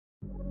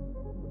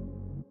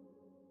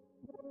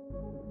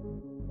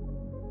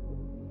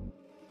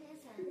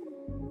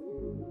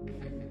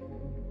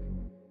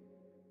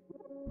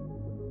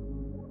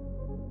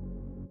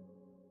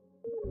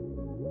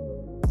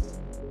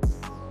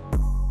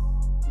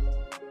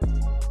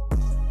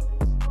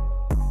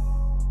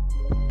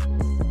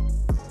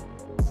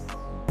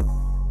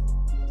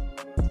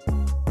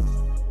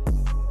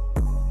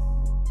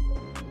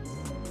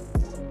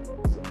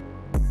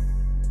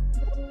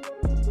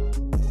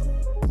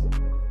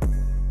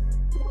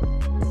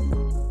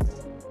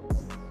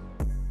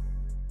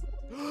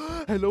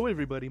Hello,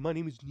 everybody. My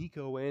name is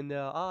Nico, and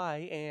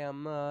I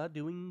am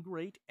doing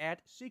great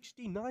at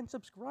 69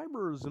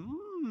 subscribers.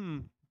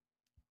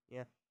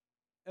 Yeah.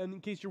 And in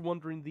case you're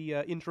wondering,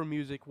 the intro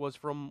music was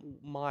from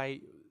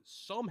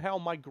somehow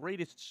my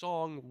greatest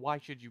song, Why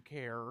Should You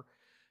Care?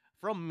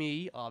 From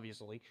me,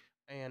 obviously.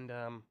 And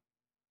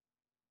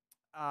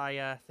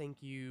I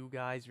thank you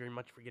guys very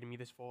much for getting me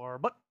this far.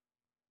 But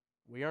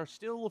we are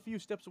still a few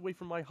steps away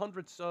from my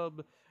 100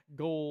 sub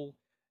goal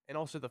and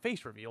also the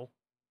face reveal.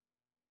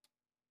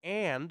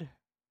 And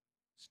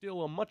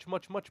still a much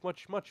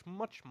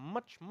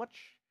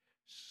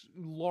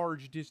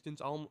large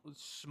distance,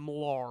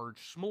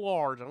 large.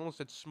 I almost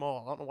said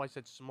small. I don't know why I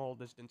said small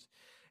distance.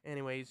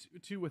 Anyways,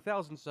 to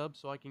 1,000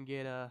 subs, so I can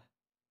get a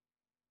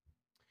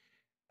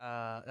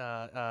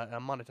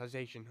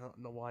monetization. I don't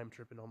know why I'm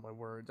tripping on my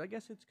words. I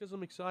guess it's because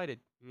I'm excited,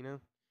 you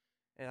know.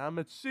 And I'm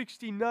at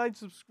 69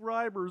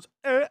 subscribers.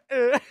 What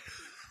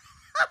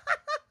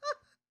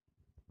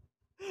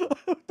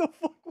the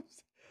fuck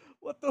was?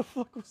 What the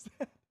fuck was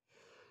that?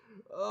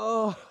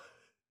 Oh,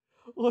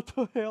 what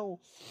the hell?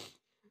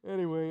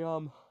 Anyway,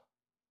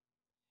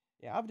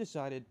 yeah, I've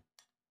decided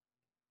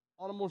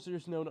on a more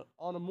serious note,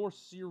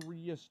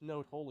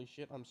 holy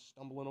shit, I'm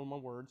stumbling on my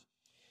words.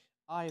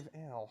 Got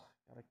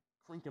a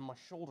crink in my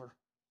shoulder.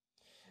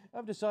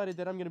 I've decided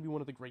that I'm gonna be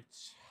one of the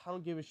greats. I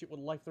don't give a shit what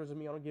life throws at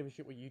me, I don't give a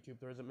shit what YouTube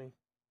throws at me.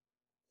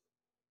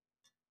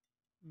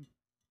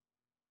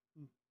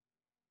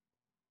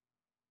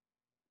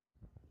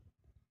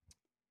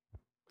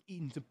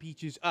 Eating some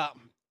peaches,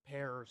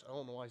 pears. I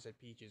don't know why I said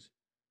peaches.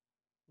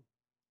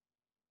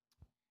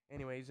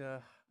 Anyways, yeah,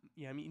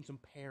 I'm eating some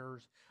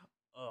pears.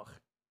 Ugh.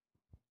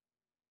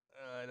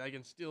 And I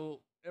can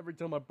still, every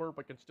time I burp,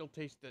 I can still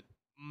taste that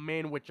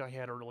manwich I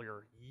had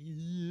earlier.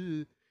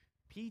 Yeah.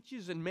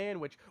 Peaches and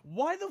manwich.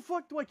 Why the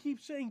fuck do I keep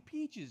saying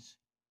peaches?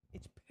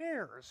 It's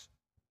pears.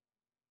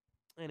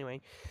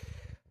 Anyway,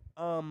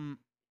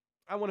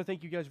 I want to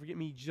thank you guys for getting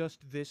me just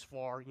this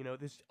far. You know,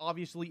 this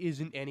obviously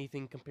isn't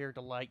anything compared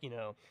to, like,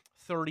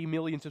 30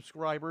 million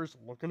subscribers.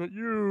 Looking at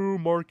you,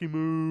 Marky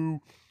Moo.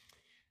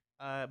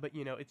 But,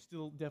 it's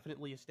still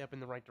definitely a step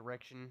in the right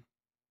direction.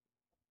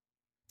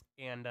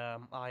 And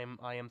I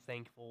am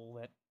thankful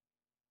that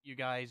you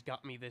guys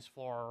got me this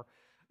far,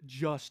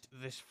 just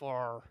this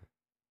far.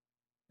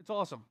 It's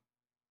awesome.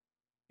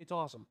 It's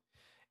awesome.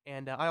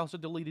 And I also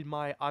deleted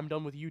my I'm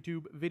done with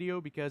YouTube video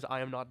because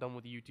I am not done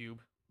with YouTube.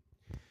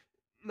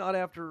 Not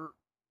after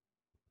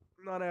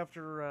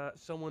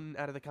someone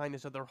out of the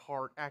kindness of their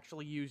heart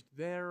actually used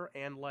their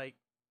and I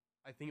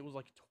think it was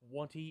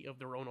 20 of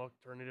their own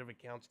alternative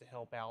accounts to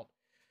help out.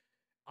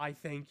 I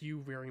thank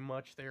you very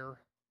much there.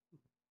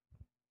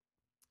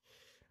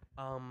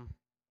 I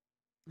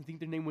think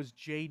their name was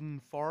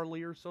Jaden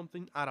Farley or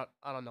something. I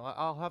don't know.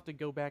 I'll have to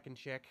go back and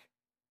check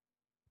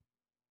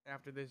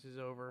after this is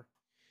over.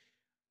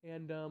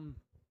 And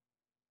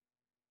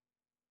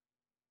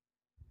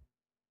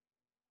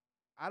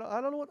I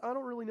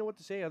don't really know what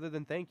to say other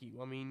than thank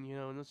you. I mean,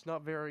 it's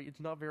not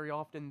very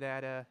often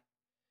that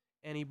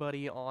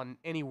anybody on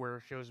anywhere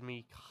shows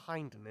me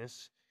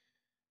kindness.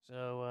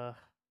 So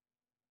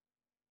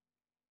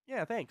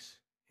yeah, thanks.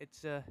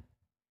 It's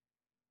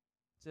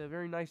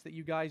very nice that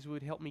you guys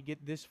would help me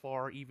get this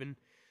far, even.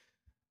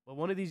 But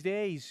one of these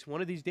days,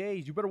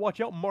 you better watch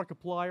out,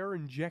 Markiplier,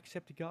 and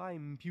Jacksepticeye,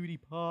 and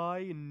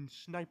PewDiePie, and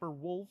Sniper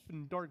Wolf,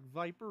 and Dark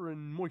Viper,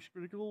 and Moist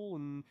Critical,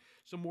 and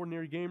some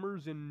Ordinary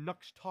Gamers, and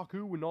Nux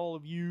Taku, and all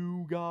of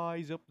you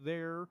guys up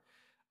there.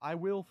 I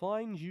will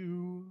find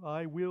you.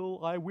 I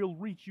will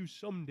reach you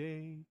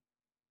someday.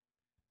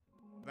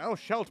 Thou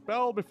shalt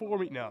bow before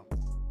me. No.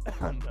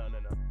 No.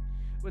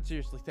 But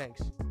seriously,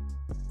 thanks.